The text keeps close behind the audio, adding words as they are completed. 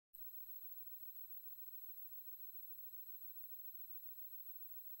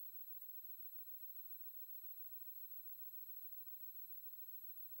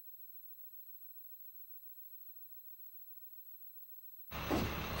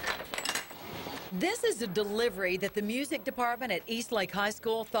This is a delivery that the music department at Eastlake High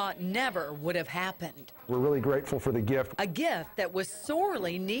School thought never would have happened. We're really grateful for the gift. A gift that was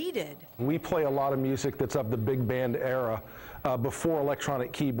sorely needed. We play a lot of music that's of the big band era before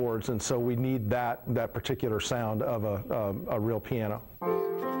electronic keyboards, and so we need that particular sound of a real piano.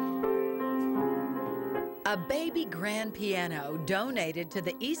 A baby grand piano donated to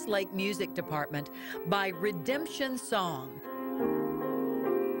the Eastlake Music Department by Redemption Song,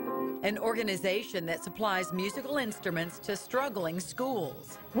 an organization that supplies musical instruments to struggling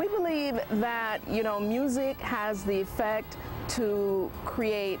schools. We believe that, music has the effect to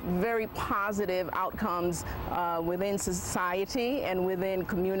create very positive outcomes within society and within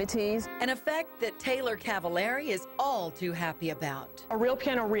communities. An effect that Taylor Cavallari is all too happy about. A real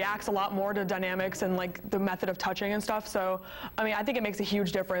piano reacts a lot more to dynamics and the method of touching and stuff, so I think it makes a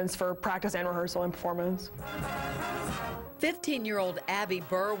huge difference for practice and rehearsal and performance. 15-year-old Abby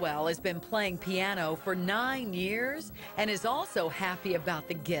Burwell has been playing piano for 9 years and is also happy about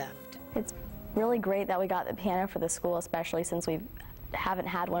the gift. It's really great that we got the piano for the school, especially since we haven't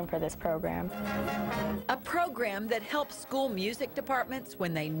had one for this program. A program that helps school music departments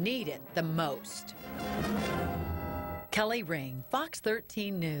when they need it the most. Kelly Ring, Fox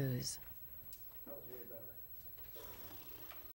 13 News.